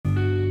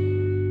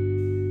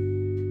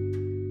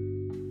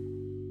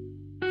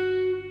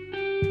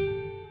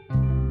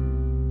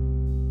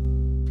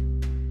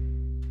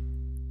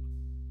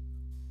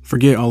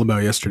Forget all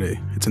about yesterday.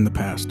 It's in the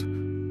past.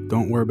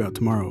 Don't worry about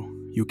tomorrow.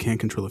 You can't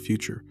control the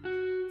future.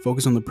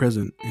 Focus on the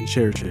present and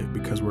cherish it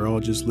because we're all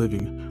just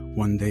living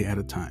one day at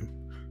a time.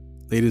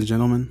 Ladies and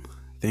gentlemen,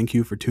 thank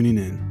you for tuning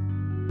in.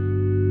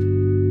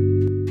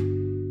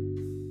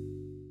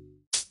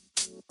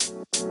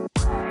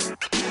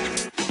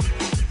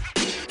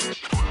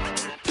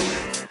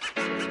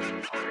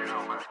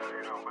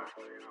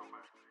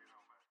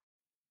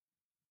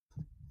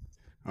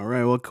 All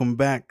right, welcome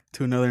back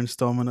to another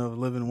installment of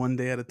Living One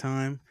Day at a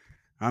Time.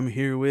 I'm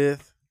here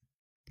with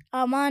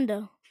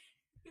Armando.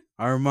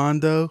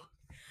 Armando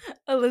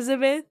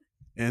Elizabeth.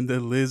 and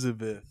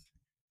Elizabeth.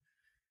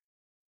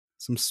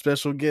 Some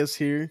special guests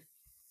here.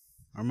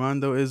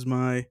 Armando is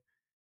my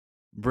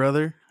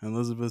brother, and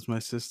Elizabeth's my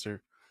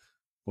sister.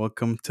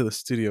 Welcome to the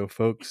studio,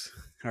 folks.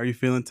 How are you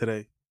feeling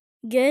today?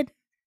 Good.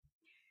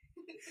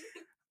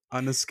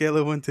 On a scale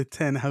of 1 to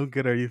 10, how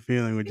good are you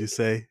feeling, would you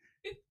say?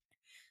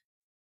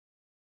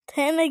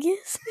 10, I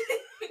guess.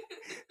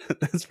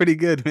 That's pretty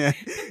good, man.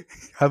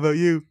 How about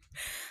you?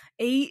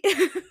 8.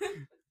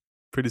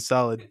 Pretty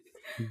solid.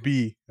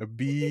 B. A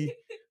B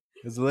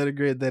is a letter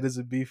grade. That is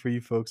a B for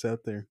you folks out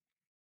there.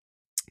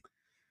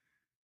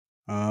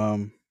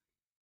 You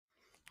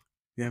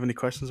have any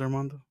questions,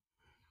 Armando?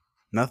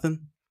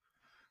 Nothing?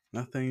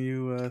 Nothing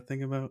you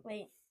think about?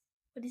 Wait,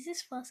 what is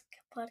this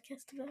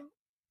podcast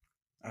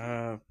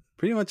about?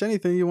 Pretty much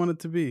anything you want it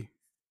to be.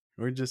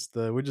 We're just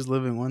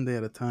living one day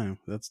at a time.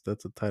 That's the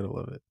title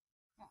of it.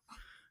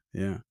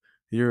 Yeah.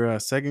 You're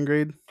second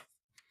grade?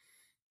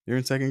 You're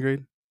in second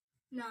grade?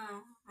 No,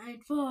 I'm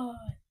in 4.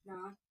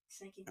 No,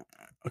 second.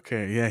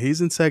 Okay, yeah, he's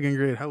in second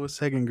grade. How was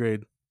second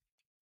grade?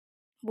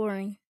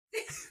 Boring.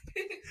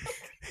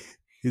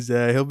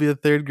 He'll be in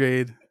third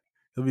grade.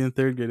 He'll be in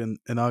third grade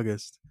in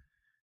August.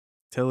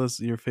 Tell us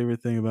your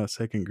favorite thing about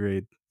second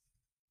grade.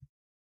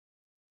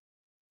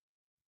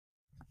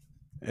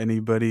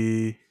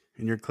 Anybody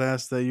in your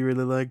class that you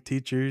really like?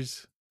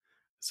 Teachers,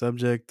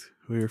 subject,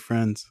 who are your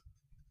friends?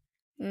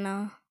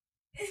 No.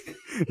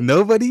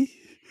 Nobody?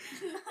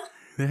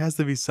 There has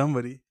to be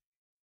somebody.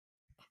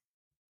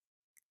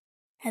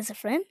 As a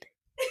friend?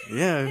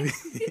 Yeah.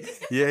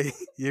 Yeah,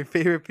 your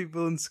favorite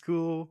people in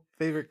school,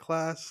 favorite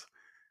class,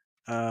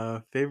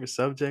 favorite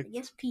subject. I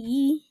guess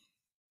PE.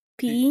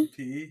 PE.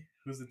 PE?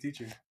 Who's the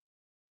teacher?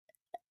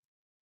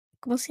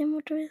 ¿Cómo se llama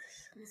otra vez?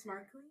 Miss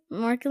Markley?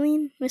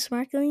 Markeline. Miss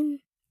Markeline.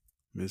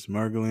 Miss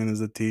Margolin is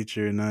the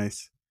teacher.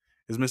 Nice.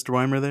 Is Mr.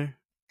 Weimer there?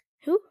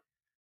 Who?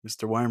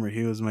 Mr. Weimer,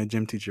 he was my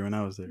gym teacher when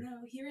I was there. No,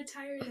 he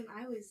retired when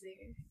I was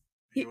there.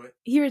 He what?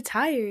 He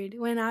retired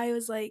when I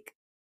was like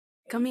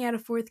coming out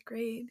of 4th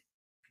grade.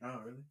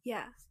 Oh, really?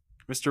 Yeah.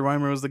 Mr.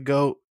 Weimer was the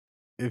GOAT.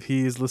 If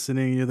he is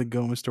listening, you're the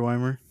GOAT, Mr.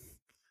 Weimer.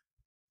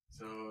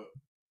 So,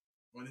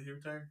 when did he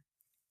retire?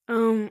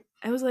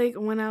 I was like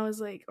when I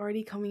was like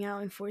already coming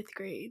out in 4th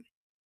grade.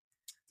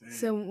 Dang.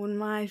 So when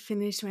I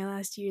finished my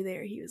last year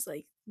there, he was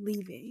like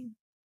leaving.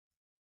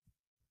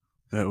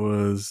 That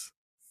was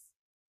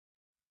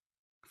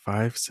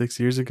 5-6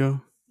 years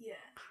ago? Yeah.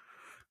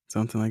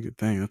 Something like that.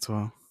 Dang, that's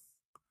all.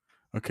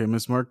 Okay,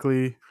 Miss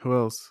Markley. Who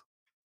else?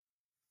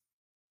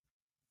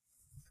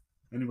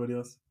 Anybody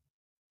else?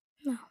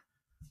 No.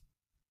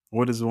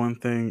 What is one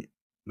thing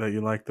that you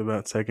liked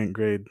about second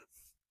grade?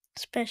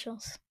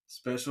 Specials.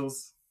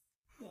 Specials?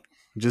 Yeah.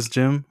 Just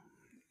gym?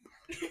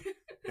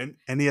 And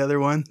any other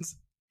ones?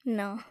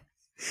 No.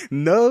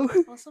 No?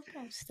 Well,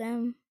 sometimes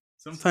STEM.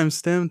 Sometimes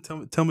STEM?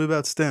 Tell me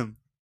about STEM.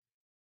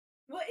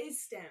 What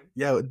is STEM?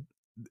 Yeah,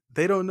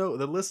 they don't know.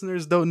 The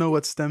listeners don't know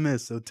what STEM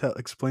is. So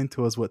explain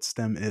to us what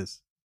STEM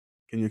is.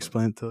 Can you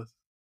explain it to us?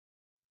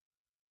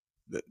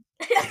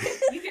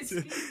 You can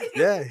speak.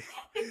 Yeah.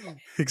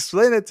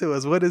 Explain it to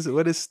us. What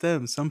is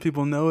STEM? Some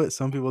people know it,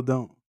 some people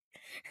don't.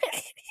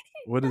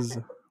 What's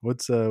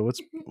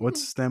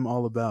STEM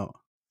all about?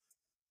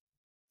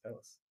 Tell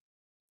us.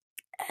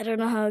 I don't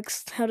know how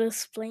to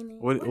explain it.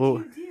 What do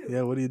you do?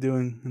 Yeah, what are you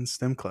doing in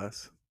STEM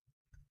class?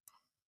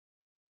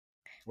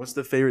 What's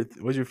your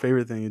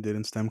favorite thing you did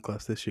in STEM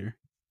class this year?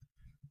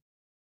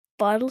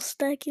 Bottle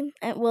stacking.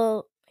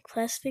 Well,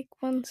 plastic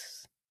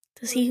ones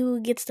to see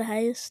who gets the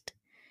highest.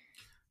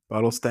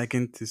 Bottle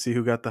stacking to see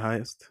who got the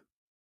highest?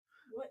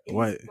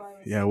 What is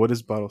Yeah, what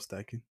is bottle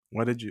stacking?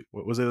 What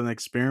was it, an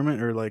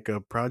experiment or like a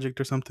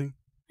project or something?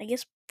 I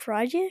guess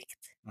project.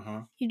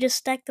 Uh-huh. You just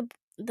stack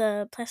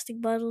the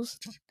plastic bottles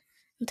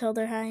until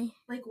they're high.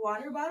 Like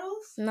water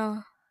bottles?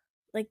 No,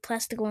 like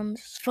plastic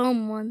ones,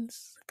 foam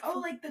ones. Oh,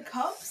 like the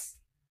cups?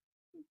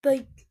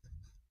 Like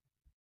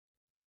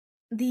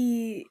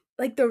the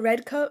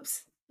red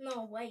cups?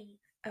 No, white.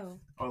 Oh.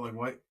 Oh, like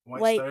white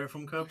White.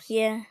 styrofoam cups?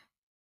 Yeah,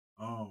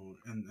 Oh,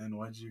 and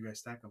why did you guys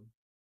stack them?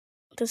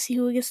 to see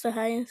who gets the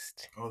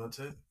highest. Oh, that's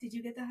it? Did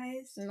you get the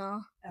highest?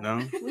 No, Oh.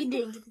 No? we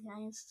didn't get the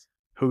highest.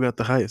 Who got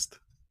the highest?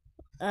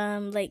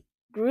 Like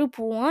group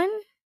 1.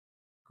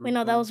 Wait,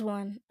 no, that Group was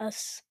 1.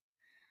 Us.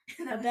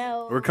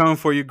 About We're coming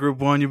for you, Group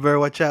 1. You better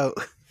watch out.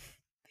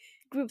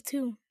 group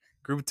 2.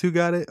 Group 2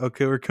 got it?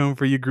 Okay, we're coming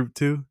for you, Group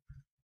 2.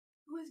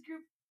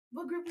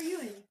 What group are you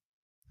in?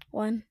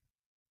 1.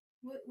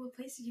 What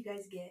place did you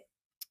guys get?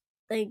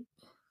 Like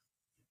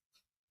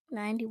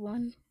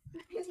 91.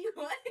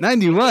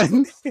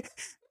 91.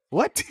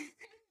 What?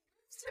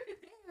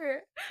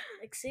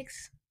 Like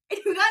 6.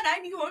 You got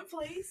 91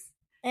 place?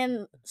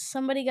 And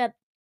somebody got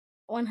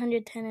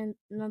 110 and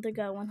another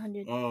got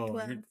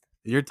 112.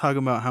 You're talking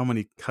about how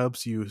many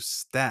cups you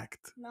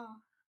stacked. No.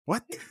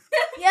 What?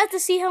 You have to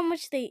see how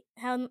much like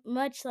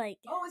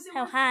Oh, is it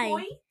how worth high.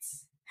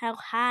 points? How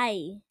high.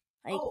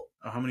 Like Oh,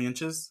 How many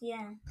inches?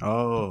 yeah.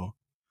 Oh.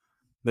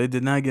 They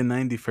did not get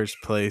 91st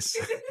place.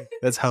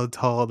 That's how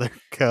tall their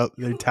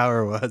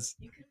tower was.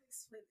 you could have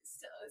explained this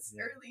to us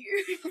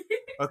earlier.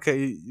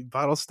 Okay,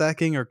 bottle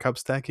stacking or cup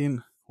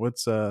stacking?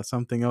 What's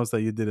something else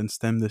that you did in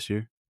STEM this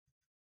year?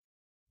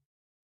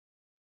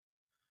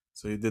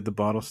 So you did the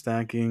bottle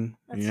stacking,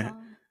 That's all.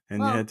 and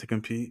you had to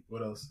compete.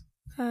 What else?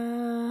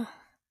 I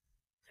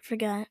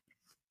forgot.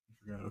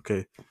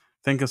 Okay,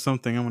 think of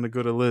something. I'm gonna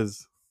go to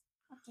Liz.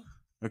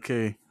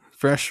 Okay,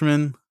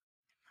 freshman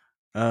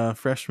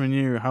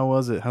year. How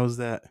was it? How's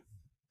that?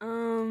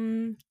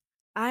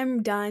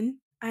 I'm done.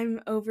 I'm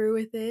over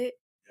with it.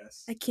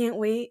 Yes. I can't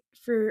wait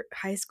for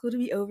high school to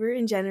be over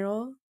in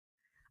general.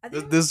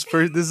 This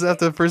is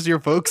after the first year,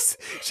 folks.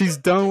 She's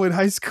done with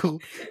high school.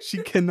 She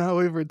cannot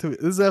wait for it to.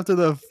 This is after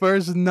the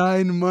first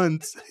 9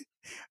 months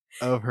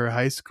of her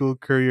high school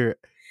career.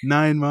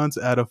 9 months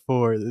out of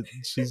 4.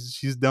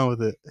 She's done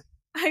with it.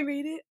 I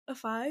rate it a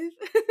 5.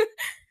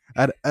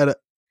 At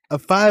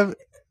a 5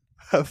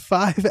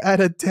 out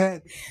of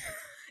 10.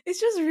 It's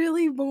just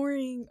really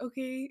boring,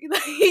 okay?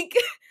 Like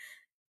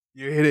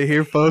You heard it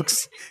here,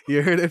 folks.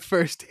 You heard it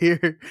first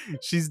here.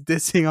 She's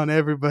dissing on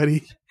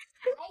everybody.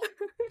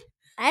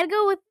 I'd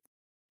go with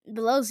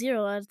below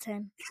 0 out of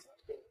 10.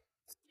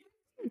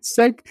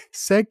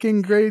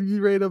 Second grade, you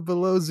rate a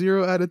below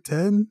 0 out of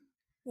 10?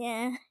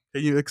 Yeah.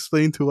 Can you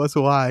explain to us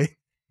why?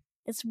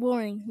 It's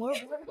boring. More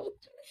boring.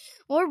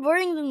 More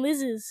boring than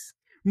Liz's.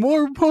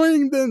 More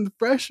boring than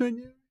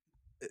freshman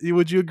year?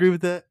 Would you agree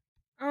with that?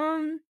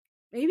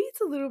 Maybe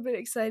it's a little bit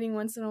exciting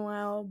once in a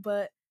while,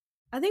 but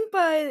I think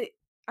by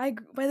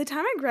the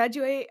time I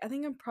graduate, I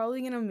think I'm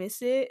probably gonna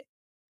miss it.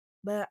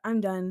 But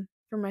I'm done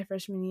for my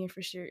freshman year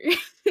for sure.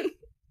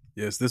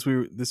 Yes, this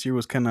year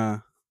was kind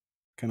of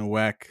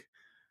whack.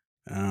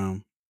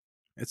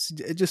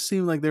 It just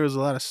seemed like there was a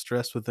lot of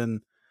stress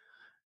within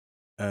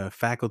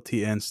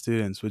faculty and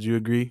students. Would you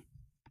agree?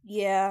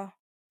 Yeah.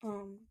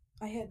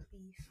 I had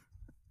beef.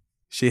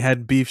 She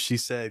had beef, she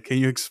said. Can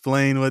you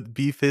explain what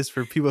beef is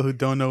for people who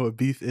don't know what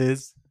beef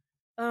is?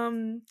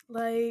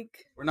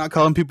 Like We're not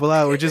calling people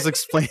out. We're just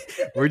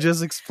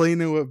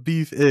explaining what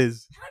beef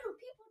is. how do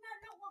people not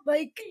know what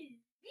like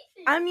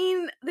I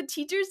mean, the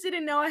teachers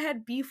didn't know I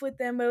had beef with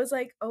them, but it was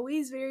like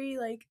always very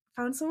like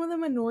found some of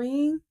them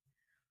annoying,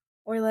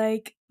 or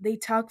like they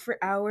talk for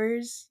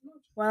hours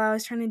while I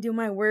was trying to do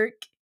my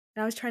work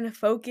and I was trying to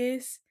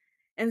focus,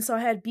 and so I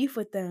had beef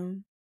with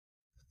them.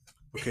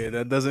 Okay,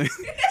 that doesn't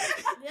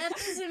That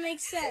doesn't make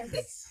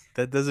sense.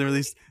 that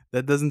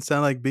doesn't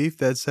sound like beef.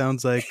 That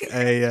sounds like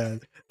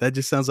that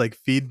just sounds like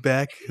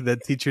feedback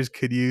that teachers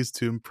could use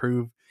to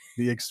improve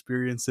the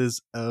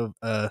experiences of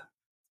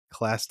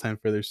class time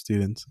for their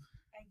students.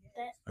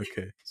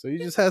 Okay, so you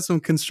just had some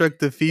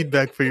constructive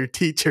feedback for your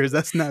teachers.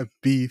 That's not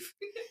beef.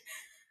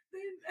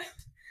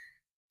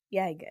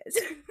 Yeah, I guess.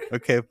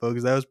 Okay,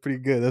 folks, that was pretty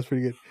good. That's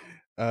pretty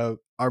good.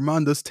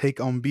 Armando's take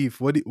on beef.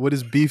 What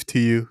is beef to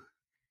you?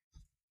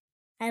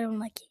 I don't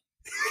like it.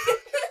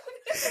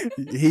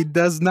 He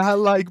does not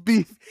like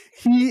beef.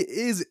 He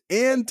is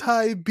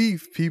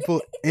anti-beef,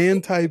 people.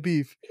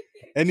 Anti-beef.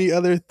 Any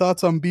other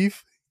thoughts on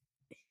beef?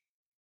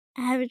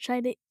 I haven't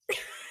tried it.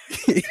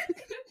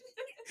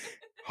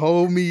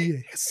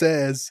 Homie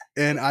says,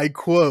 and I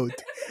quote,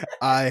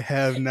 "I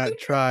have not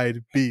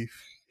tried beef."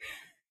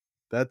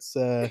 That's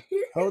how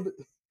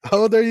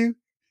old are you?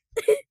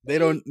 They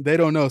don't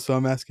know, so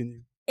I'm asking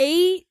you.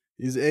 8.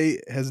 He's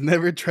 8, has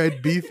never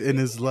tried beef in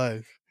his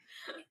life.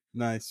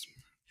 Nice.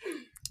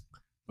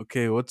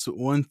 Okay, what's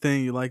one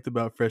thing you liked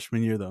about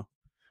freshman year though?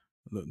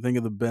 Think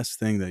of the best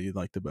thing that you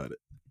liked about it.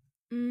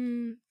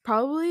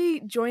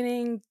 Probably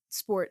joining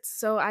sports.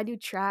 So I do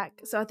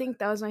track. So I think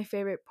that was my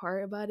favorite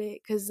part about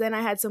it, because then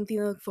I had something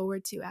to look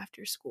forward to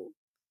after school.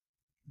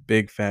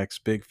 Big facts,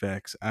 big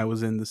facts. I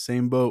was in the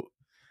same boat.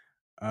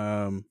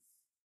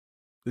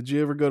 Did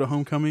you ever go to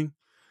homecoming?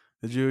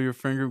 Did you or your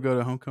friend group go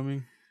to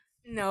homecoming?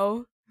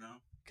 No,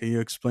 Can you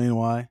explain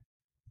why?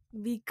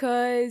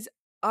 because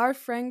our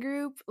friend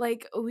group,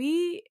 like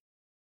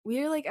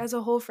we're like as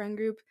a whole friend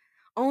group,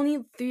 only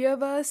 3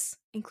 of us,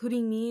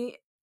 including me.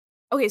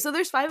 Okay, so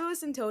there's 5 of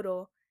us in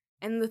total,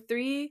 and the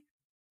 3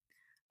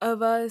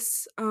 of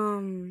us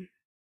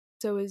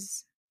so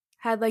was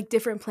had like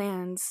different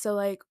plans. So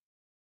like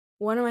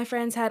one of my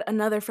friends had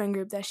another friend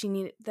group that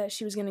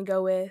she was going to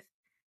go with.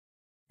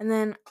 And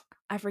then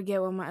I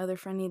forget what my other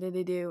friend needed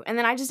to do. And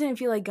then I just didn't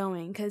feel like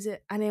going cuz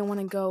I didn't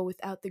want to go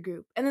without the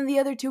group. And then the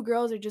other 2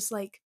 girls are just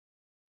like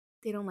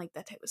they don't like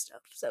that type of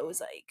stuff. So it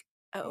was like,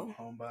 oh,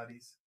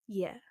 Homebodies.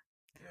 yeah.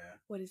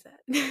 What is that?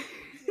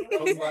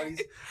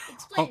 Homebodies.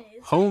 Explain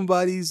it.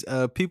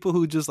 Homebodies, people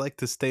who just like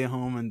to stay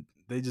home and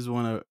they just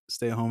want to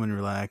stay home and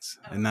relax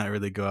and not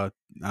really go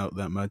out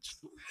that much.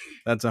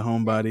 That's a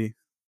homebody.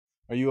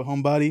 Are you a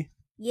homebody?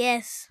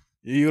 Yes.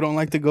 You don't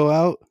like to go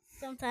out?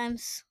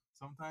 Sometimes.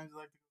 Sometimes you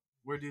like to.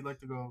 Where do you like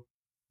to go?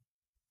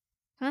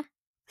 Huh?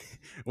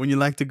 When you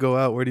like to go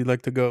out, where do you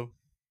like to go?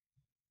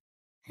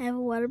 Have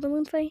a water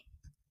balloon fight?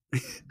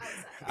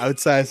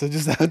 Outside, so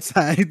just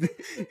outside.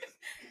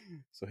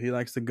 So he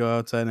likes to go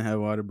outside and have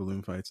water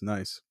balloon fights.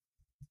 Nice.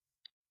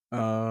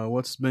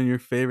 What's been your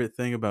favorite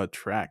thing about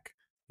track?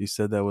 You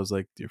said that was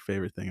like your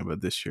favorite thing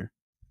about this year.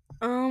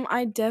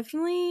 I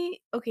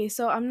definitely okay,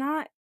 so I'm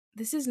not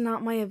this is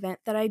not my event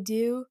that I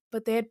do,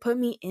 but they had put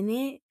me in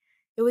it.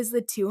 It was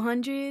the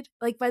 200.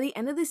 Like by the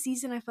end of the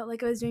season, I felt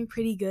like I was doing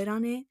pretty good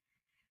on it.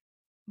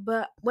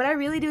 But what I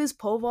really do is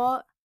pole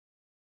vault,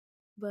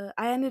 but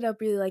I ended up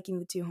really liking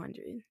the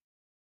 200.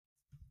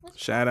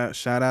 Shout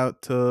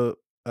out to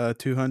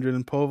 200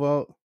 and pole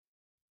vault.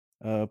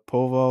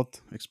 Pole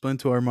vault. Explain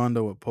to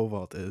Armando what pole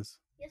vault is.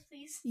 Yes,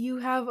 please. You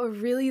have a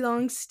really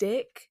long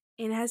stick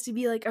and it has to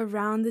be like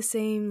around the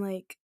same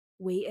like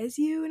weight as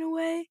you in a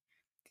way.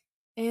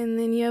 And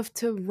then you have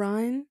to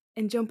run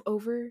and jump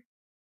over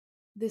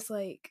this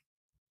like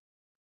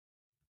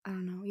I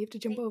don't know, you have to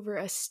jump over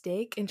a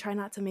stick and try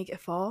not to make it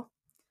fall.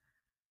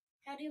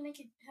 How do you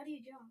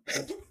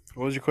jump?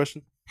 What was your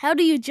question? How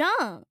do you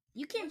jump?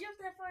 You can't jump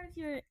that far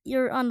if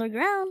you're on the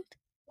ground.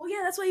 Well,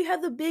 yeah, that's why you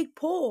have the big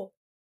pole.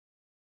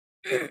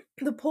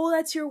 The pole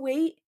that's your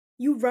weight,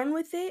 you run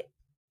with it,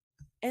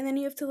 and then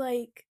you have to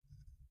like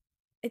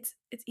it's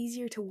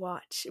easier to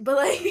watch. But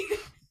like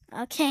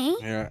Okay.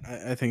 Yeah,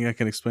 I think I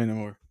can explain it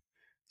more.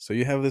 So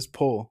you have this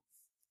pole.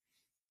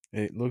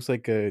 It looks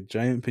like a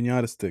giant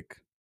pinata stick,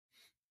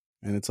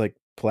 and it's like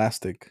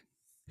plastic,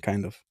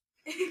 kind of.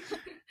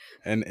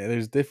 And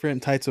there's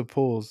different types of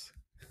poles.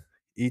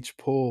 Each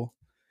pole,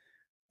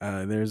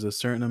 there's a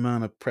certain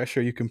amount of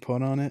pressure you can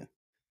put on it,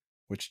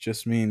 which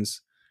just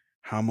means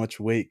how much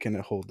weight can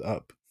it hold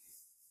up.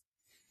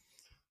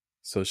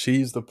 So she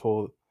used the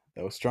pole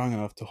that was strong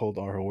enough to hold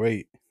all her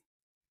weight.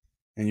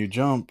 And you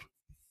jump,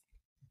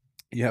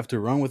 you have to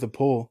run with the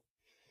pole,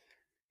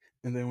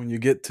 and then when you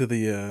get to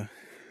the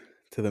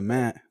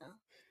mat,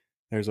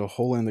 there's a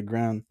hole in the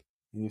ground,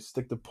 and you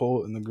stick the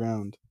pole in the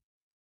ground,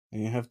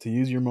 and you have to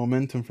use your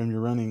momentum from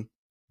your running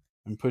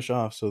and push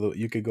off so that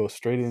you could go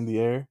straight in the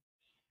air,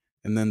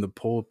 and then the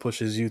pole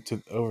pushes you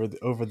to over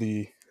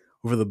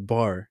the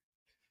bar,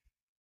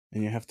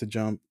 and you have to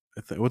jump.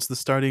 What's the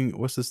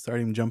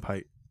starting jump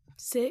height?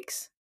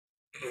 6.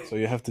 So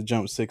you have to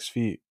jump 6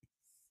 feet,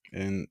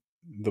 and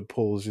the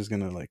pole is just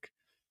gonna like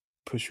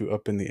push you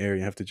up in the air.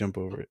 You have to jump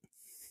over it.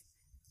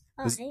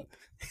 Alright.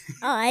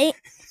 Alright.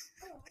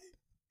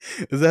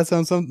 Does that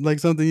sound like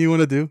something you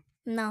want to do?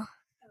 No.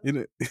 You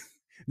know, do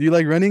you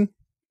like running?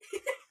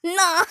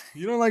 No.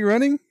 You don't like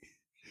running,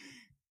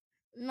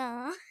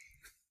 No.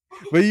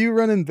 but you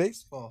run in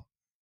baseball.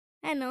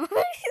 I know.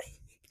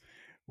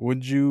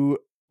 Would you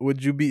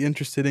be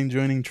interested in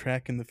joining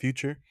track in the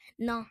future?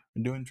 No.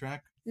 Doing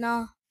track?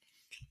 No.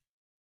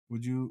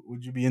 Would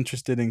you be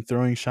interested in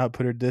throwing shot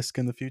putter disc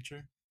in the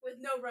future? With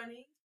no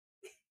running.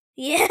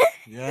 Yeah.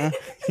 Yeah,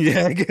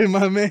 yeah, get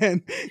my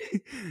man.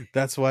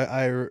 That's why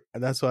I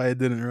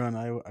didn't run.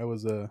 I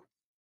was a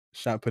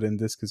shot put and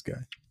discus guy.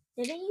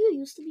 Didn't you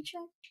used to be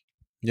track?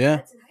 Yeah,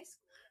 That's in high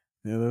school.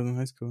 yeah, that was in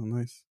high school.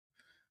 Nice.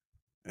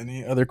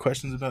 Any other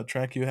questions about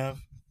track you have?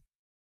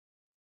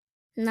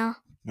 No.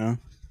 No.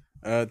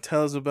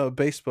 Tell us about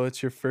baseball.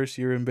 It's your first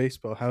year in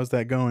baseball. How's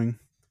that going?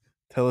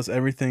 Tell us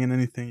everything and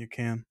anything you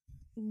can.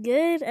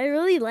 Good. I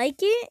really like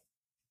it.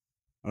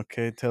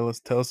 Okay, tell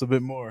us a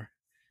bit more.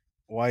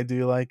 Why do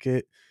you like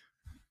it?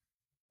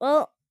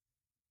 Well,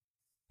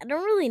 I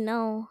don't really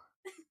know.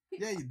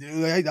 Yeah, you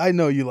do. I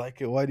know you like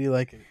it. Why do you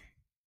like it?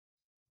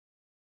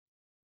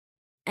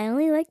 I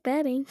only like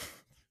batting.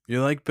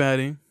 You like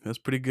batting. That's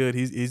pretty good.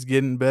 He's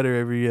getting better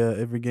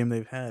every game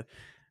they've had.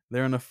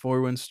 They're on a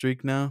 4-win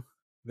streak now.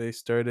 They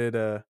started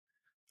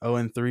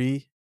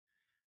 0-3,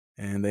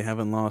 and they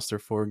haven't lost their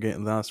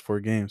last 4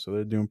 games, so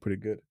they're doing pretty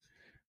good.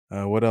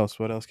 What else?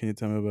 What else can you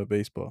tell me about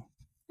baseball?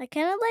 I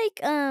kind of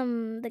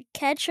like the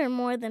catcher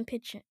more than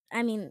pitcher.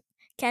 I mean,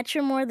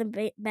 catcher more than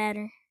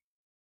batter.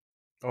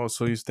 Oh,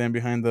 so you stand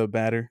behind the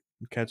batter,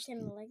 and I catch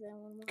kind of like that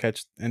one more.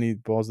 catch any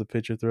balls the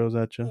pitcher throws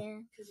at you. Yeah.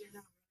 Because you're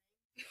not.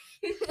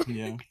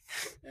 Yeah.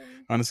 Yeah.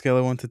 On a scale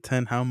of 1 to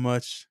 10, how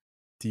much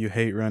do you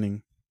hate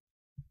running?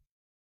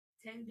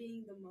 10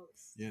 being the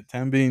most. Yeah,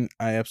 10 being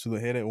I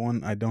absolutely hate it.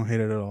 1, I don't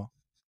hate it at all.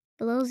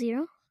 Below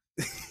 0?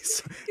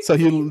 so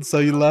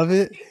you love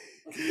it?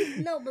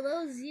 No,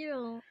 below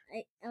 0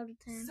 out of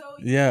 10. So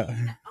Yeah.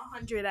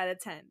 100 out of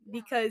 10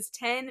 because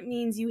 10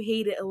 means you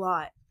hate it a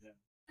lot. Yeah.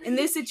 In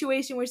this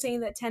situation, we're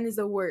saying that 10 is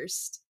the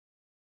worst.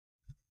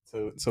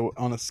 So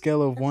on a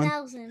scale of 1,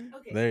 1,000.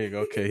 Okay. there you go.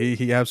 Okay,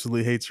 he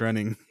absolutely hates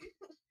running.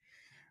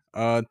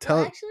 Well,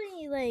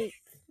 actually, like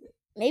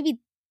maybe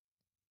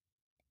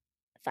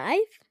 5.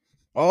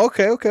 Oh,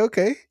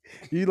 okay.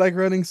 You like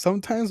running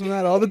sometimes, but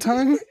not all the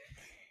time.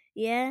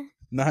 Yeah.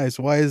 Nice.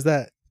 Why is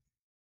that?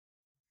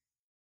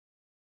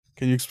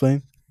 Can you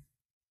explain?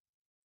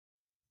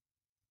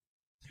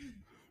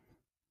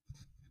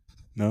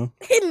 No.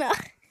 No.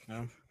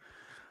 No.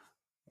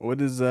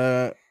 What is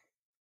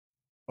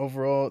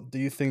overall? Do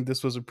you think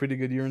this was a pretty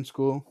good year in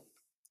school?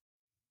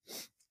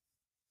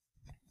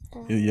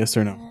 Yes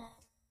or no?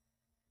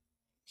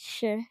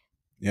 Sure.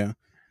 Yeah.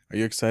 Are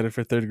you excited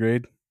for third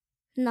grade?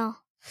 No.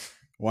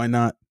 Why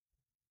not?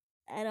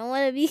 I don't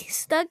want to be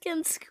stuck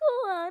in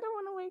school. I don't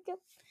want to wake up.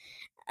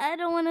 I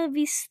don't want to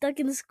be stuck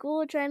in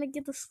school trying to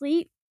get to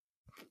sleep.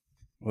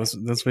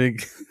 That's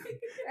big.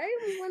 I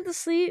always want to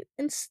sleep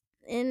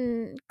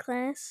in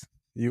class.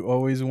 You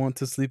always want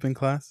to sleep in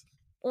class?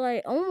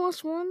 Like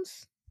almost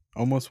once.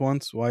 Almost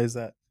once? Why is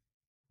that?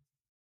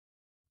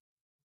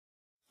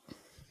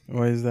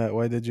 Why is that?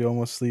 Why did you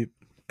almost sleep?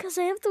 Cause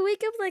I have to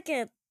wake up like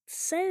at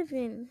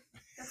 7.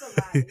 That's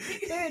a lie.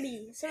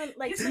 30. So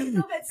like You wake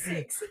up at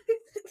 6.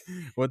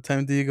 What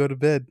time do you go to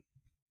bed?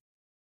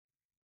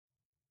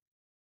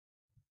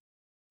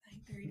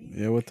 9:30.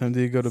 Yeah, what time do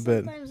you go to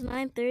bed? sometimes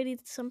 9:30,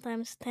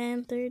 sometimes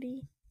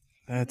 10:30.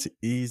 That's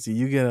easy.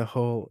 You get a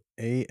whole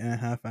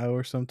 8.5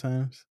 hours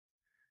sometimes.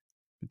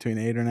 Between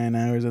 8 or 9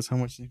 hours, that's how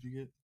much sleep you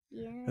get?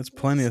 Yeah. That's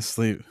plenty of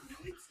sleep. No,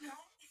 it's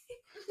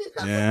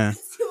not. Yeah,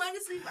 That's the amount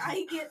of sleep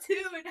I get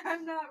too, and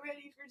I'm not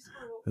ready for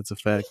school. that's a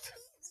fact.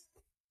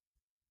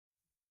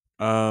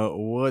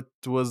 What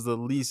was the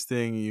least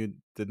thing you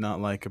did not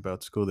like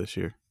about school this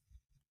year?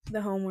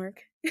 The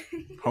homework.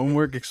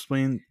 Homework?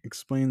 Explain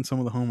some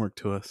of the homework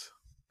to us.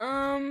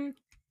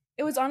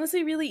 It was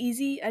honestly really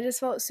easy. I just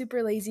felt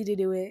super lazy to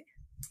do it.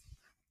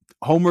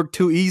 Homework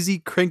too easy?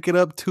 Crank it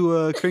up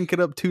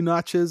 2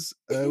 notches.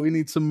 We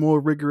need some more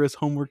rigorous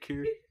homework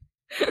here.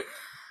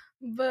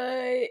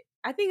 But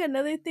I think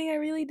another thing I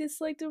really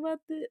disliked about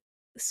the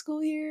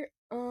school year,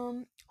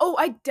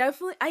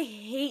 I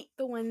hate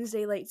the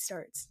Wednesday late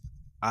starts.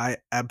 I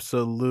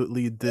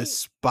absolutely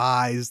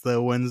despise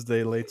the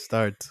Wednesday late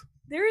start.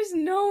 There is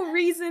no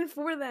reason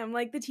for them.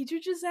 Like the teacher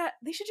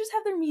they should just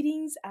have their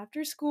meetings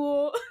after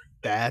school.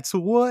 That's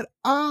what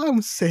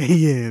I'm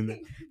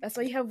saying. That's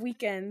why you have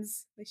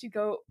weekends. They should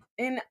go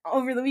in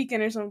over the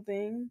weekend or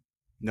something.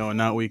 No,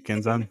 not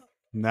weekends. I'm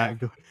not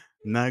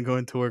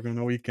going to work on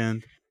the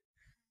weekend.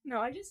 No,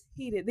 I just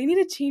hate it. They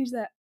need to change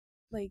that,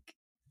 like,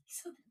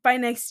 by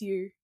next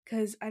year,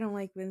 because I don't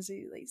like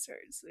Wednesday late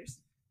starts.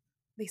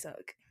 They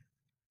suck.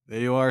 There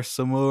you are.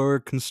 Some more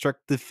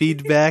constructive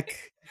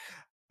feedback.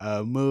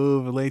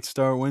 Move late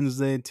start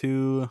Wednesday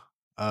to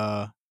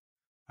I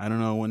don't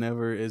know,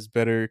 whenever is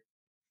better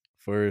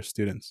for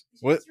students.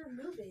 What? Just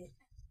remove it.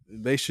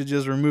 They should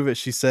just remove it,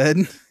 she said.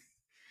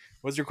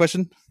 What's your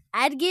question?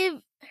 I'd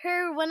give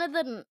her one of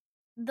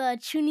the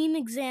tuning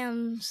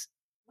exams.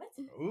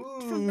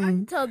 From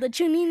Naruto, the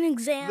tuning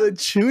exam. The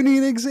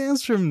tuning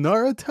exams from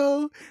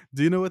Naruto?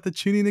 Do you know what the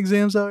tuning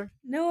exams are?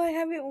 No, I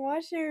haven't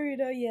watched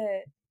Naruto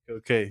yet.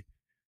 Okay.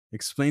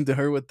 Explain to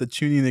her what the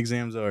tuning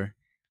exams are.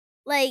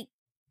 Like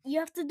you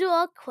have to do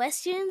all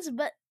questions,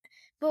 but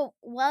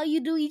while you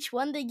do each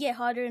one, they get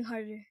harder and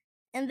harder.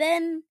 And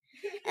then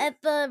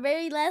at the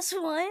very last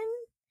one,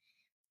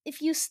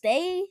 if you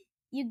stay,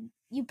 you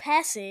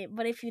pass it,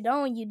 but if you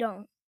don't, you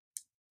don't.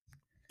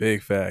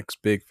 Big facts,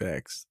 big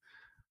facts.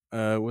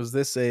 Was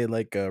this a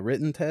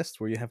written test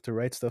where you have to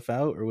write stuff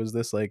out, or was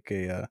this like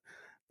a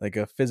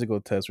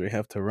physical test where you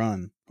have to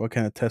run? What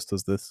kind of test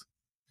was this?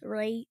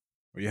 Right?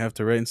 Where you have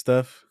to write and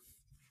stuff?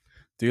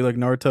 Do you like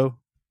Naruto?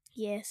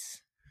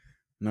 Yes.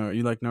 No,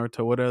 you like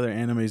Naruto. What other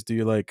animes do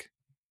you like?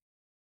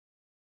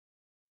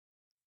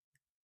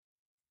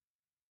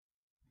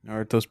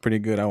 Naruto's pretty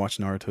good. I watch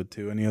Naruto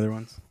too. Any other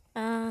ones?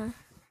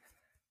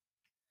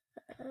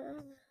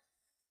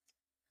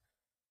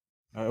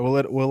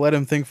 We'll let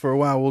him think for a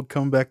while. We'll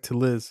come back to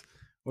Liz.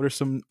 What are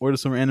some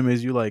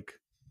animes you like?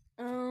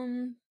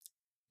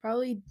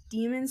 Probably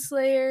Demon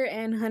Slayer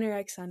and Hunter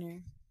x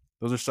Hunter.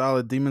 Those are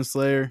solid. Demon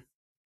Slayer,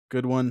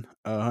 good one.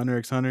 Hunter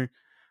x Hunter,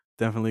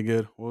 definitely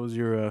good. What was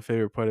your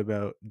favorite part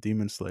about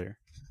Demon Slayer?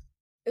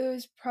 It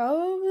was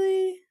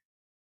probably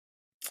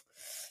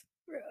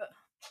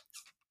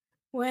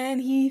when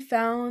he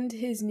found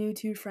his new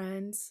 2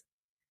 friends.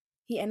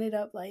 He ended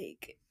up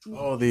like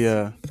Oh,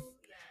 the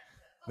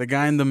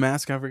guy in the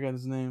mask. I forgot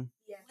his name.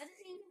 Yeah. Why does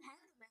he even have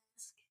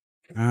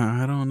the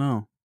mask? I don't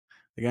know.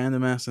 The guy in the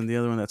mask and the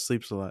other one that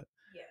sleeps a lot.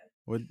 Yeah.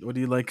 What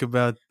do you like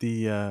about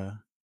the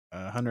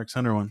Hunter x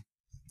Hunter one?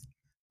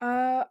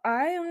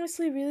 I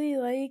honestly really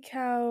like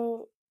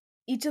how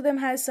each of them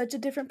has such a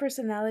different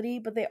personality,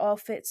 but they all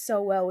fit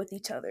so well with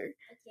each other.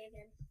 Okay,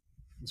 then.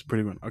 It's a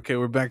pretty good. Okay,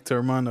 we're back to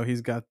Armando.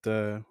 He's got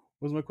what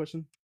was my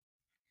question?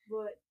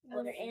 What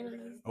Other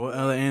animes? What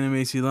other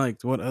animes he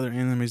liked? What other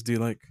animes do you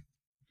like?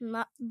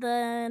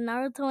 The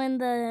Naruto and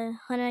the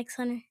Hunter x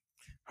Hunter.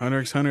 Hunter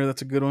x Hunter,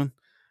 that's a good one.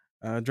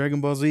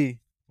 Dragon Ball Z.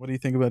 What do you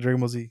think about Dragon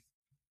Ball Z?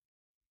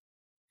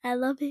 I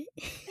love it.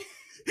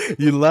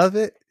 You love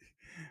it?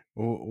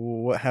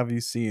 What have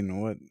you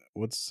seen?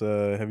 What's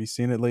have you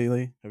seen it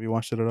lately? Have you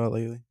watched it at all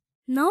lately?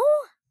 No.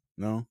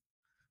 No.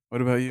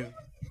 What about you?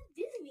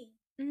 Disney.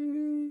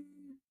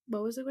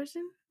 What was the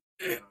question?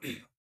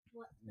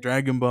 What?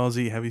 Dragon Ball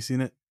Z. Have you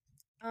seen it?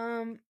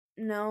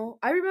 No.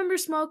 I remember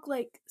Smoke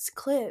like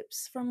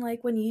clips from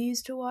like when you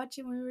used to watch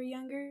it when we were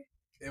younger.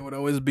 It would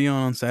always be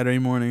on Saturday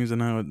mornings,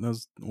 and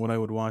that's what I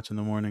would watch in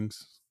the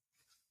mornings.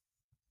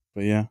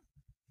 But yeah.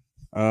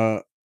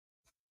 Uh,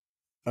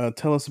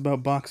 tell us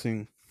about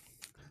boxing.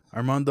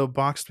 Armando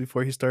boxed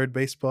before he started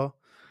baseball.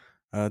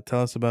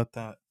 Tell us about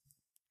that.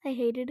 I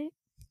hated it.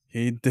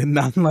 He did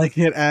not like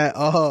it at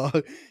all.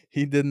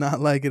 He did not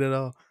like it at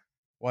all.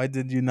 Why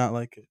did you not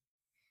like it?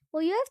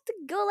 Well, you have to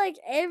go like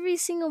every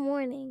single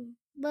morning,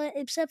 but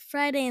except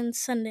Friday and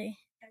Sunday.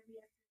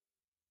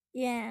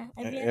 Yeah.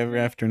 Every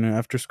afternoon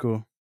after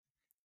school.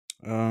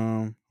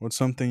 What's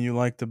something you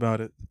liked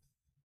about it?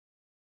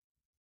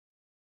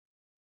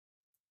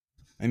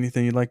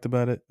 Anything you liked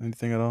about it?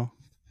 Anything at all?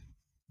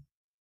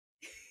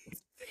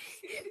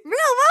 Bro,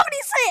 why would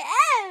you say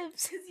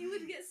abs? Because you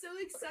would get so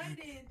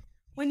excited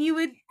when you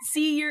would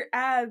see your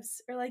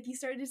abs, or like you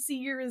started to see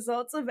your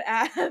results of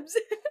abs.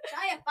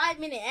 I have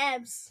 5-minute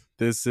abs.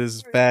 This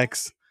is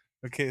facts.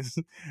 Okay,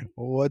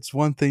 what's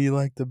one thing you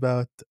liked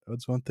about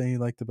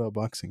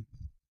boxing?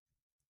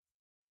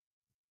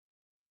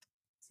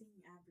 Seeing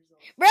ab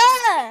results.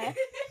 Bruh!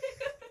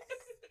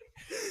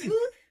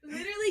 You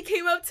literally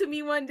came up to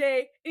me one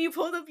day and you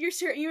pulled up your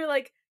shirt and you were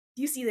like,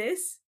 "Do you see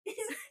this?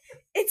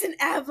 It's an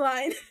ab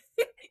line."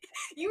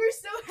 You were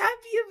so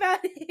happy about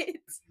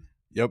it.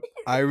 Yep,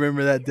 I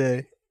remember that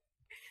day.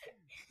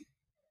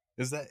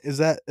 Is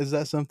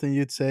that something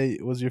you'd say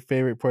was your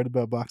favorite part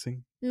about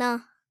boxing? Nah.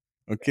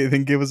 Okay,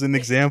 then give us an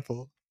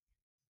example.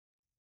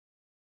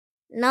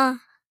 Nah.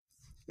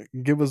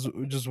 Give us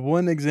just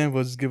one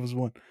example. Just give us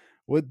one.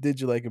 What did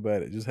you like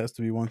about it? Just has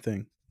to be one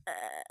thing.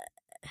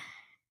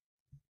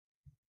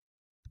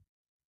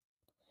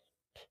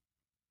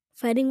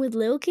 Fighting with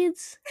little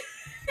kids?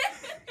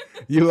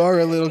 You are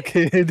a little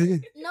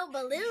kid. No,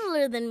 but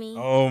littler than me.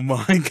 Oh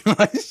my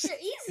gosh. They're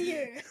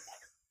easier.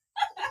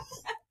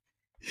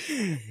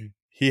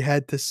 He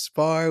had to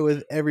spar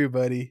with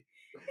everybody.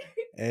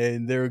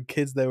 And there were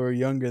kids that were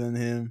younger than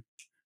him,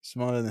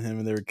 smaller than him,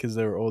 and there were kids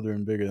that were older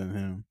and bigger than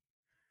him.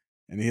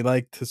 And he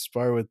liked to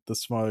spar with the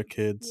smaller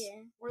kids.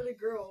 Yeah. Or the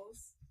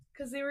girls.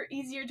 Because they were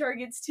easier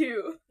targets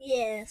too.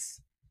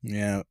 Yes.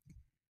 Yeah.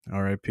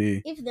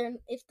 R.I.P. If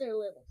they're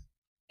little.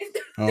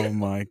 Oh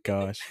my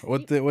gosh.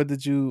 What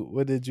did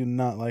you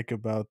not like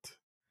about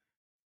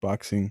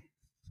boxing?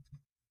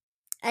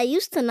 I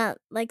used to not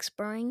like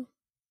sparring.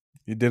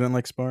 You didn't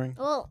like sparring?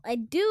 Well, I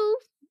do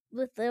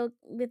with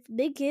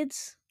big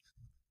kids.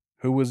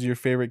 Who was your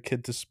favorite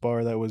kid to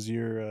spar that was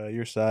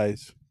your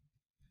size?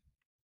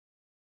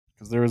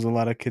 Because there was a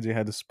lot of kids you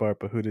had to spar,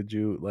 but who did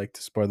you like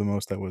to spar the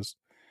most that was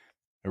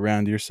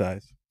around your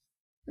size?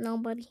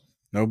 Nobody.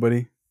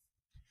 Nobody?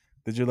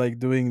 Did you like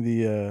doing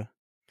the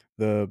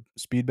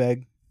speed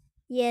bag?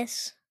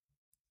 Yes.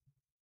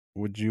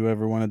 Would you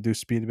ever want to do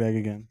speed bag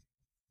again?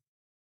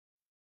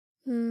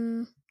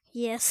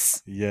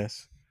 Yes.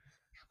 Yes.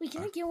 Wait,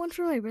 can I get one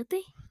for my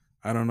birthday?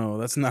 I don't know.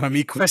 That's not a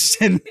me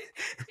question.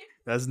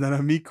 That's not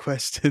a me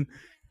question.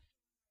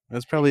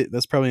 That's probably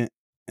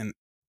an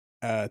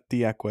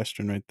Tia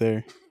question right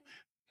there.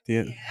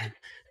 Tia,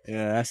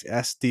 yeah.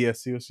 Ask Tia.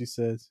 See what she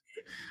says.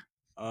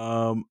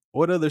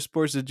 What other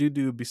sports did you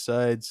do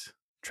besides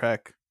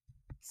track?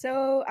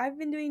 So I've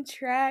been doing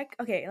track.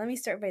 Okay, let me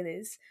start by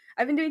this.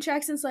 I've been doing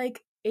track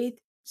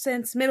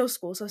since middle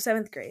school, so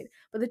 7th grade.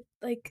 But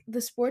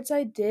the sports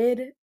I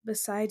did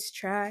besides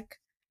track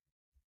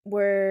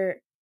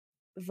were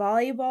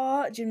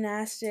volleyball,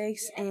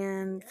 gymnastics,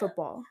 and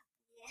football.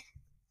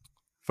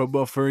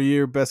 Football for a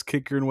year, best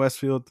kicker in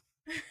Westfield.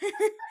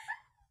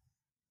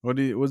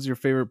 What's your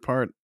favorite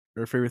part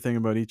or favorite thing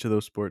about each of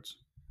those sports?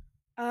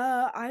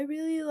 I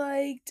really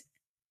liked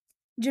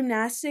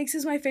gymnastics.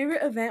 Is my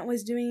favorite event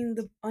was doing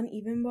the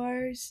uneven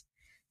bars,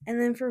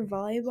 and then for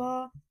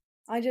volleyball,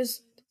 I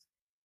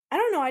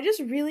don't know, I just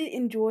really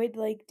enjoyed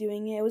like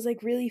doing it. It was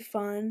like really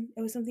fun.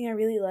 It was something I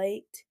really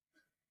liked.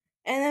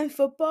 And then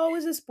football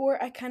was a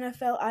sport I kind of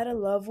fell out of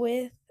love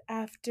with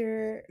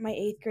after my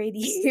 8th grade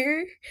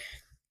year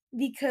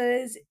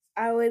because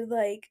I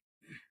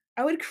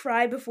would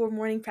cry before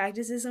morning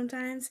practices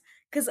sometimes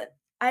cuz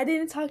I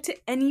didn't talk to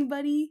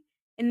anybody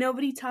and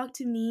nobody talked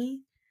to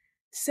me.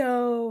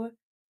 So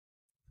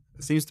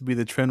It seems to be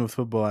the trend with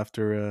football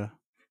after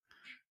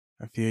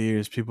a few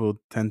years.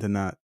 People tend to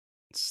not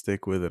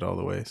stick with it all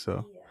the way.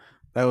 So yeah,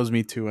 that was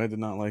me too. I did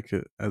not like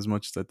it as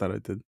much as I thought I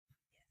did.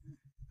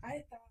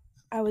 I thought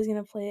I was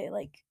going to play it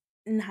like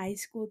in high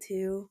school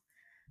too,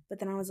 but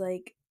then I was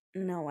like,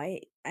 no,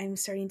 I'm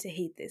starting to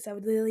hate this. I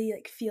would literally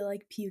like feel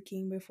like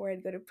puking before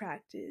I'd go to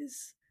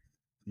practice.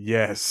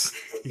 Yes.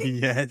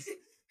 Yes.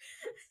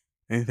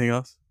 Anything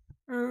else?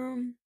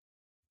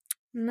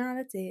 No,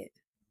 that's it.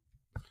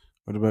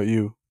 What about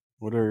you?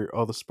 What are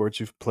all the sports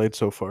you've played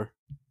so far?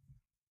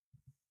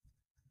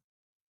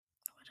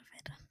 What have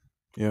I done?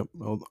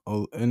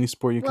 Yep. Any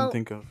sport you can Well,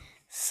 think of.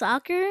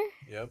 Soccer,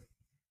 Yep.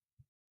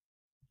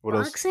 What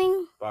Boxing,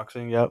 else?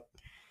 Boxing. Yep.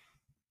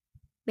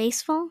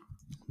 baseball,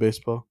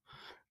 Baseball.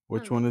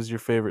 Which one is your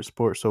favorite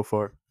sport so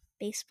far?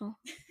 baseball,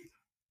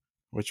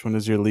 Which one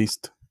is your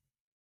least?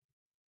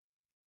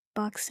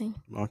 boxing.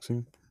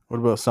 Boxing. What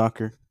about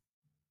soccer?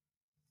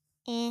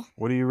 Eh,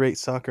 What do you rate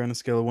soccer on a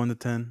scale of 1 to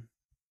 10?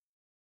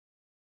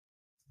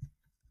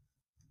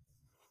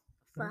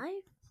 5.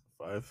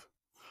 5.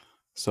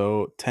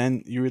 So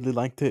 10, you really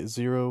liked it.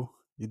 0,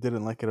 you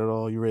didn't like it at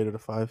all. You rated a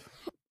 5.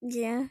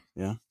 Yeah.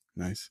 Yeah,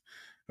 nice.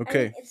 I mean,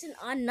 Okay, it's an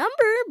odd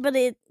number, but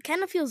it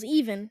kind of feels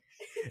even.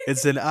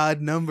 it's an odd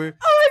number.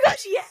 Oh my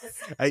gosh,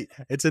 yes.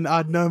 It's an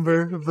odd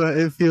number, but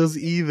it feels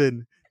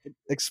even.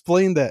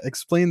 Explain that.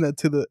 Explain that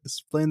to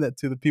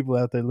the people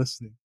out there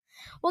listening.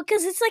 Well,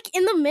 because it's like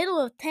in the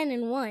middle of 10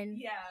 and 1.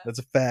 Yeah. That's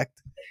a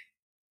fact.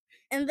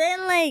 And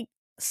then, like,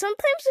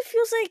 sometimes it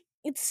feels like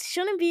it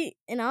shouldn't be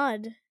an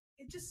odd.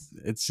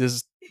 It's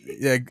just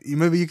yeah.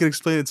 Maybe you could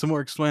explain it some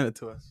more. Explain it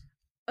to us.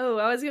 Oh,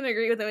 I was gonna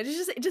agree with him.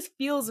 It just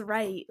feels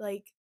right.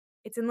 Like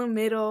it's in the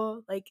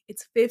middle. Like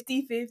it's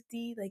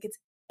 50-50. Like it's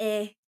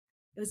It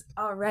was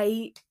all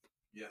right.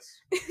 Yes.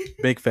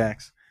 Big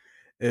facts.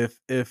 If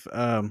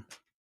the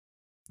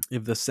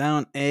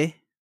sound A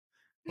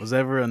was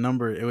ever a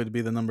number, it would be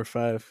the number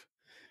 5.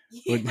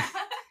 Would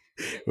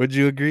Would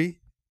you agree?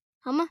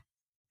 Hama?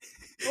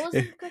 What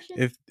was the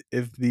question?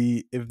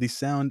 If the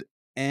sound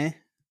eh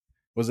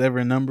was ever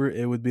a number,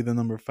 it would be the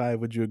number 5.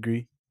 Would you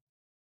agree?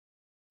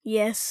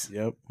 Yes.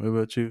 Yep. What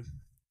about you?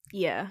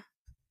 Yeah.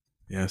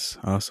 Yes.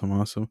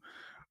 Awesome.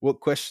 What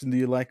question do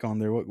you like on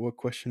there? What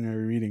question are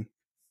you reading?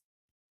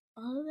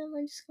 All of them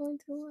are just going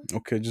through one.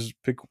 Okay, just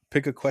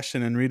pick a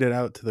question and read it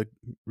out to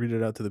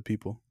the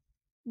people.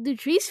 Do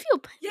trees feel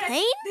pain?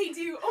 Yes, they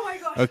do. Oh my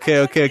gosh.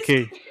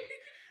 Okay.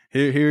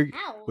 Here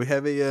Ow. we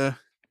have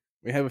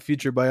a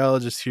future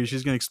biologist here.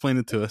 She's gonna explain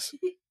it to us.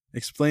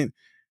 Explain.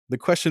 The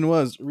question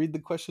was. Read the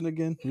question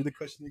again.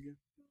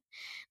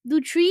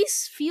 Do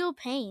trees feel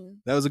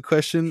pain? That was a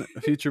question.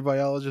 A future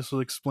biologist will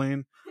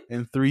explain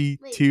in 3,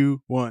 Wait.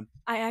 2, 1.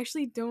 I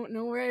actually don't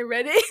know where I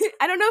read it.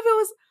 I don't know if it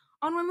was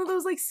on one of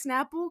those like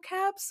Snapple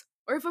caps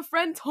or if a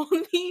friend told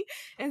me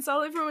and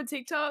saw it from a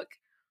TikTok.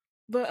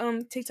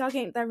 But TikTok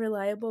ain't that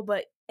reliable.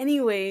 But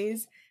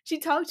anyways, she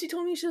told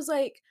me, she was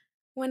like,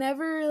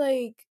 whenever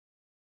like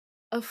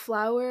a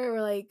flower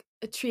or like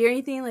a tree or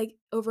anything like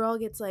overall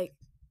gets like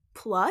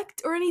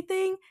plucked or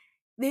anything,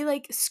 they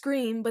like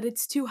scream, but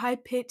it's too high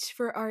pitched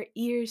for our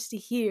ears to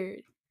hear.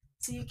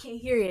 So you can't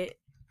hear it.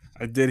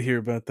 I did hear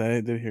about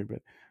that.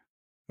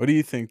 What do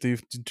you think?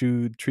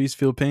 Do trees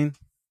feel pain?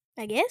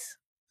 I guess.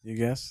 You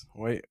guess?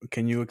 Wait,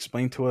 can you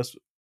explain to us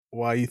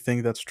why you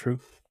think that's true?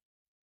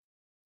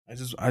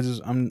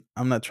 I'm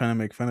not trying to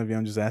make fun of you.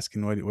 I'm just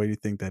asking why do you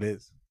think that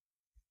is?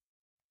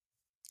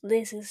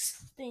 This is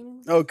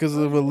things. Oh, because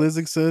of what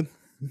Lizzie said?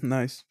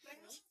 Nice.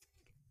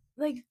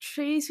 Like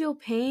trees feel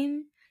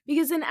pain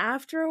because then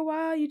after a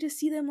while you just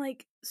see them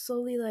like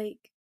slowly like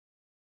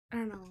I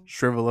don't know.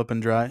 Shrivel up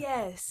and dry?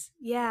 Yes.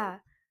 Yeah.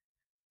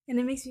 And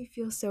it makes me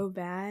feel so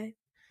bad.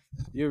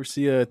 You ever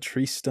see a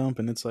tree stump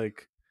and it's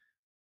like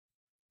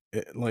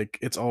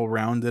it's all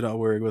rounded out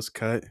where it was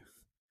cut?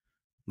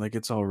 Like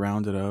it's all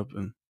rounded up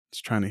and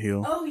it's trying to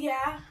heal. Oh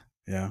yeah.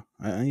 Yeah.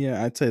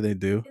 I'd say they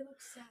do. It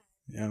looks sad.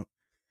 Yeah.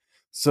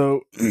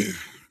 So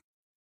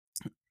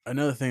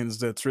another thing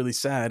that's really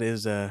sad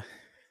is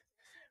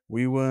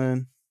we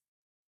won.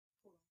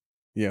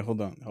 Yeah,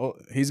 hold on. Oh,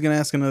 he's gonna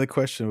ask another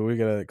question, but we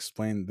gotta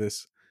explain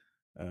this.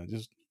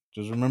 Just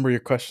remember your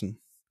question.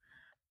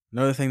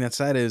 Another thing that's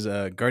sad is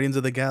Guardians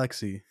of the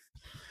Galaxy.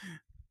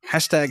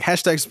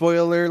 Hashtag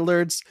spoiler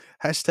alerts.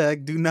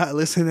 Hashtag do not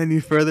listen any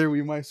further.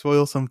 We might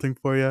spoil something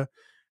for you.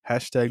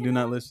 Hashtag do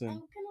not listen. I kind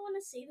of want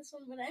to say this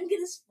one, but I'm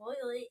gonna spoil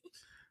it.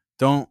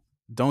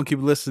 Don't keep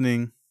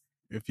listening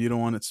if you don't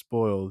want it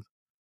spoiled.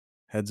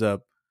 Heads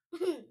up.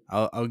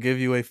 I'll give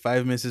you a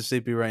 5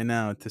 Mississippi right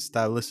now to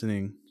stop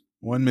listening.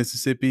 1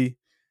 Mississippi,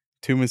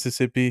 2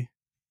 Mississippi,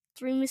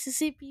 3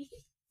 Mississippi.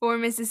 4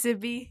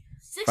 Mississippi.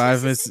 6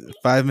 5 Mississippi.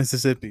 5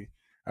 Mississippi.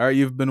 All right,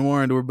 you've been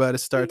warned. We're about to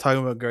start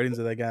talking about Guardians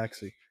of the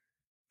Galaxy.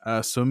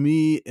 So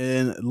me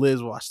and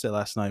Liz watched it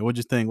last night. What'd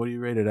you think? What do you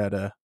rate it at?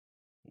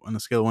 On a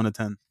scale of 1 to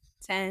 10.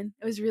 10.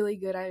 It was really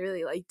good. I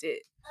really liked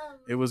it.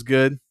 It was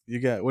good.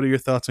 What are your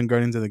thoughts on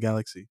Guardians of the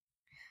Galaxy?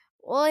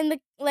 Well, in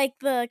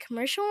the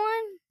commercial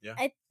one, Yeah.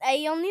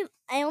 I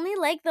only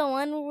like the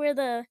one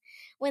where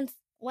when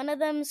one of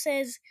them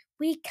says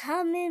 "We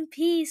come in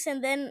peace,"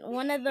 and then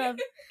one of them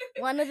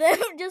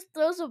just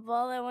throws a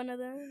ball at one of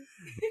them.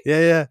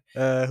 Yeah.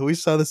 We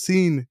saw the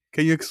scene.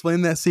 Can you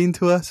explain that scene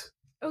to us?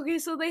 Okay,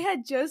 so they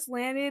had just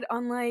landed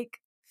on like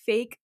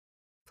fake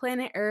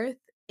planet Earth,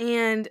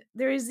 and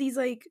there's these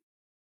like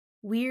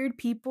weird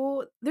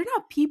people. They're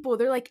not people,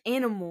 they're like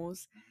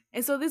animals.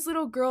 And so this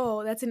little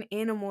girl that's an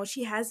animal,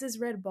 she has this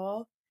red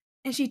ball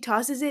and she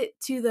tosses it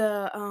to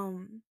the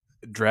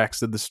Drax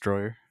the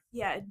Destroyer.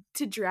 yeah,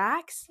 to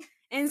Drax.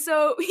 And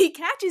so he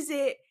catches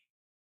it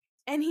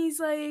and he's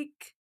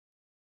like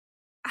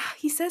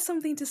he says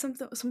something to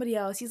somebody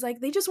else. He's like,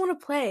 they just want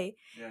to play.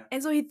 Yeah.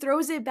 And so he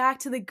throws it back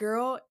to the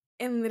girl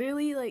and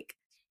literally like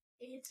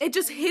it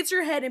just hits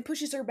her head and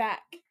pushes her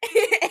back.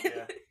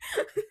 Yeah.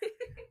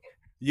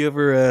 You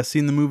ever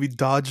seen the movie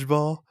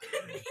Dodgeball?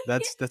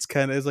 That's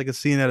kind of, it's like a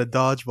scene out of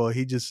Dodgeball.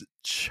 He just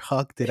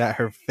chucked it at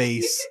her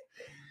face.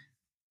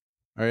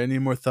 All right, any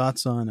more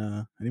thoughts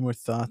on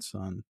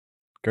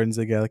Guardians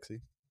of the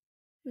Galaxy?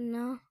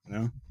 No.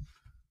 No.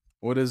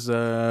 What is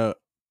what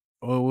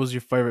was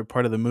your favorite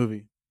part of the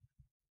movie?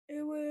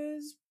 It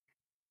was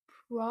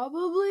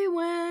probably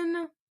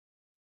when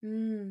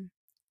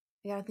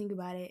I gotta think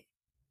about it.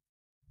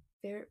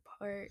 Favorite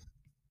part.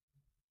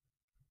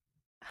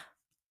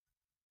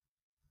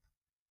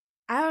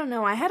 I don't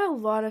know. I had a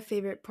lot of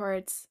favorite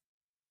parts,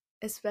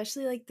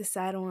 especially like the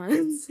sad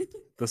ones.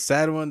 The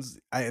sad ones.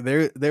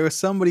 There was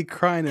somebody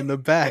crying in the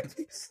back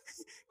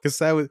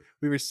because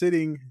we were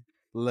sitting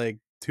like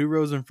 2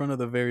 rows in front of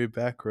the very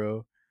back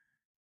row,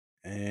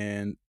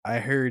 and I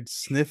heard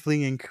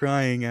sniffling and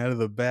crying out of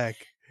the back,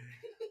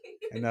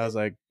 and I was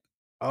like,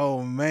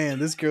 "Oh man,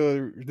 this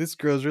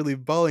girl's really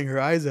bawling her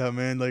eyes out,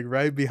 man, like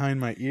right behind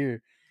my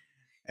ear."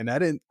 And I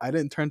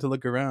didn't turn to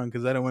look around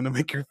because I didn't want to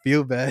make her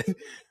feel bad.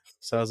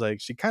 So I was like,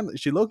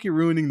 she low-key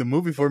ruining the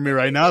movie for me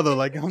right now though.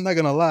 Like, I'm not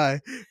gonna lie.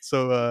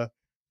 So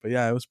but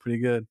yeah, it was pretty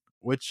good.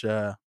 Which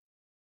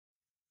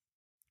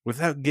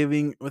without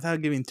giving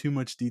too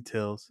much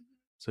details,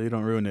 so you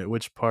don't ruin it.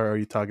 Which part are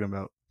you talking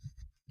about?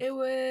 It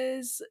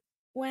was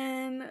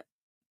when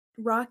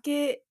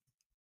Rocket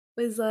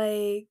was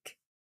like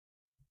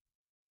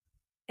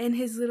in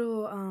his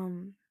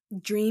little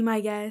dream,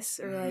 I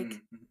guess, or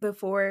like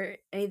before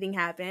anything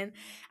happened.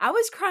 I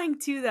was crying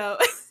too though.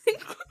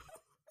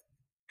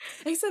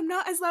 Except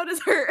not as loud as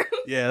her.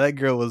 Yeah, that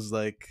girl was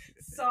like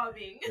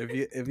Sobbing.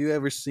 if you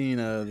ever seen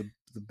the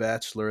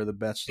Bachelor or the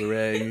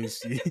Bachelorette,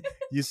 and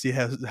you see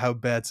how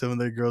bad some of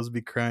the girls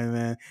be crying,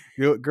 man.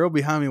 Girl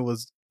behind me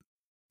was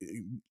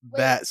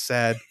that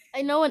sad.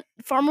 I know a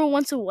farmer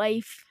wants a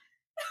wife.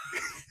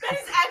 That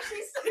is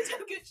actually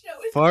such a good show.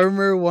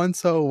 Farmer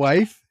wants a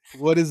wife?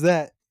 What is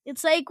that?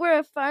 It's like we're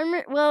a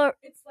farmer. Well,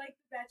 It's like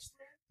The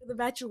Bachelor or The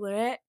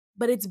Bachelorette,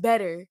 but it's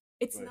better.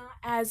 It's Right. not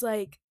as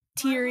like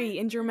teary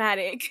and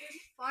dramatic.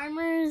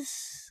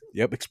 farmers,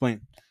 Yep,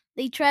 explain.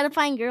 they try to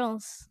find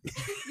girls.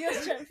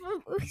 Girls try to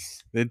find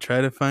boys. They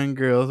try to find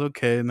girls.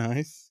 Okay,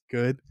 nice.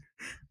 Good.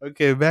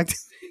 Okay, back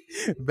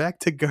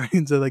to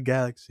Guardians of the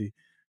Galaxy.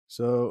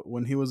 So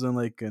when he was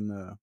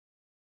when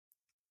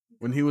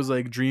he was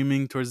like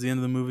dreaming towards the end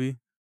of the movie,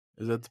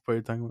 is that the part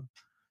you're talking about?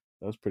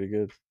 That was pretty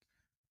good.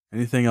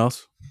 Anything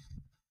else?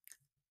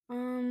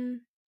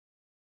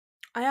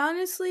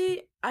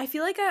 I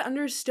feel like I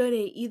understood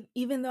it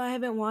even though I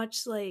haven't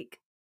watched like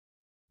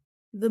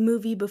the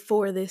movie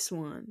before this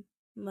one.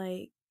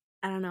 Like,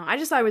 I don't know. I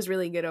just thought it was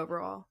really good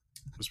overall.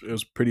 It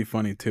was pretty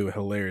funny too,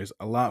 hilarious.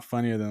 A lot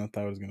funnier than I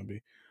thought it was gonna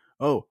be.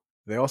 Oh,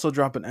 they also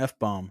drop an F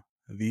bomb.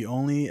 The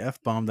only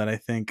F bomb that I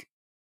think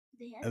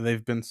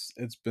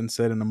it's been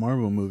said in a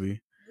Marvel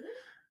movie.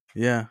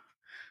 Yeah,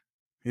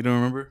 you don't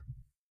remember?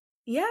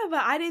 Yeah,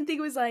 but I didn't think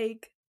it was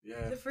like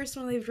Yeah, the first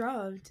one they've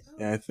dropped.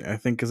 yeah. I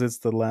think because it's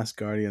the last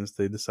Guardians,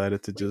 they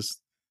decided to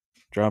just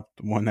drop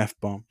one F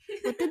bomb.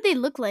 What did they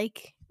look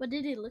like? What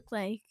did it look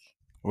like?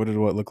 What did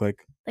what look like?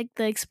 Like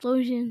the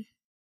explosion.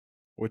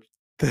 Which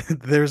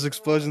there's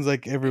explosions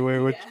like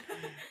everywhere. Which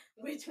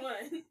Which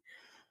one?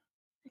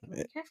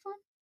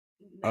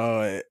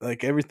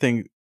 like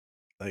everything,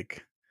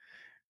 like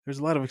there's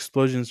a lot of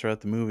explosions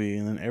throughout the movie,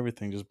 and then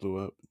everything just blew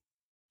up.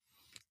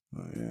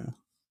 Oh yeah,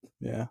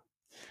 yeah.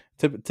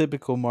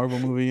 Typical Marvel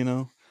movie, you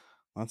know.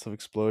 Lots of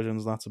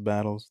explosions, lots of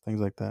battles,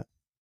 things like that.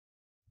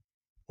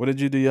 What did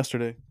you do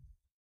yesterday?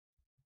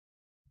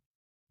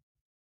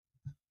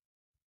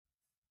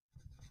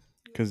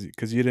 Cause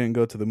you didn't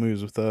go to the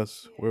movies with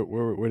us.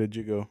 Where did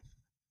you go?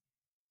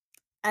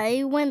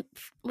 I went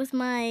with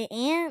my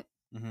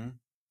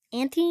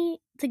auntie,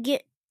 to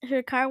get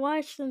her car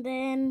washed, and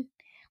then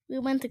we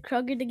went to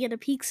Kroger to get a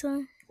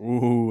pizza.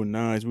 Ooh,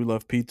 nice. We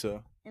love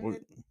pizza.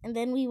 And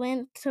then we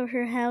went to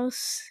her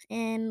house,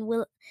 and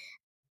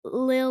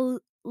little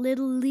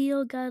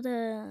Leo got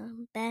a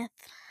bath.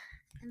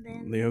 And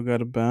then Leo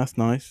got a bath.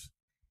 Nice.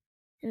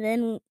 And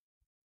then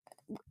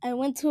I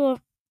went to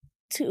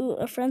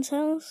a friend's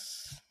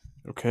house.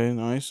 Okay,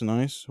 nice,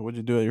 nice. What'd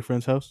you do at your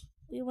friend's house?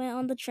 We went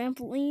on the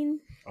trampoline.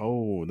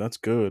 Oh, that's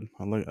good.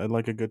 I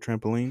like a good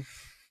trampoline.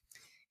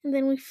 And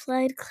then we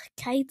flied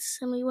kites,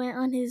 and we went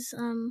on his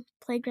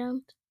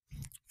playground.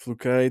 Flew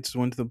kites,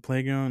 went to the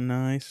playground.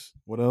 Nice.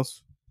 What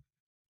else?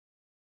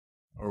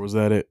 Or was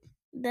that it?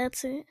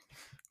 That's it.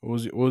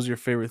 What was your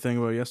favorite thing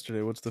about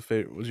yesterday? What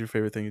was your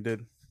favorite thing you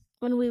did?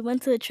 When we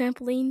went to the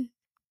trampoline.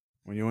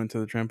 When you went to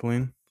the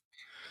trampoline?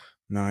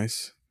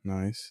 Nice,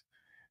 nice.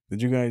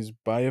 Did you guys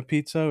buy a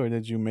pizza or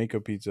did you make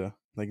a pizza?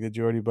 Like, did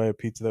you already buy a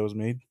pizza that was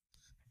made?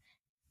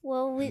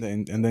 Well,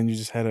 and then you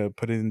just had to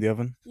put it in the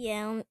oven?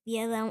 Yeah,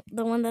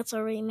 the one that's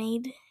already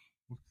made.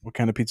 What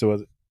kind of pizza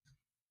was it?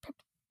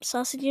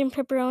 Sausage and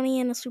pepperoni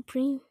and a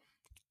supreme.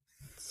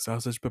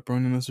 Sausage,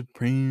 pepperoni, and a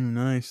supreme.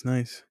 Nice,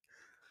 nice.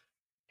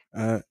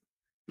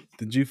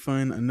 Did you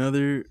find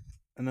another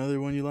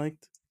one you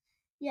liked?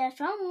 Yeah, I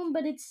found one,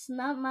 but it's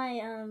not my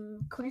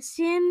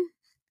question.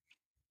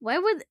 Why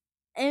would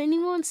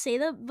anyone say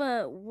that?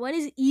 But what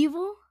is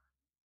evil?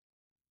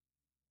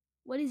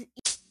 What is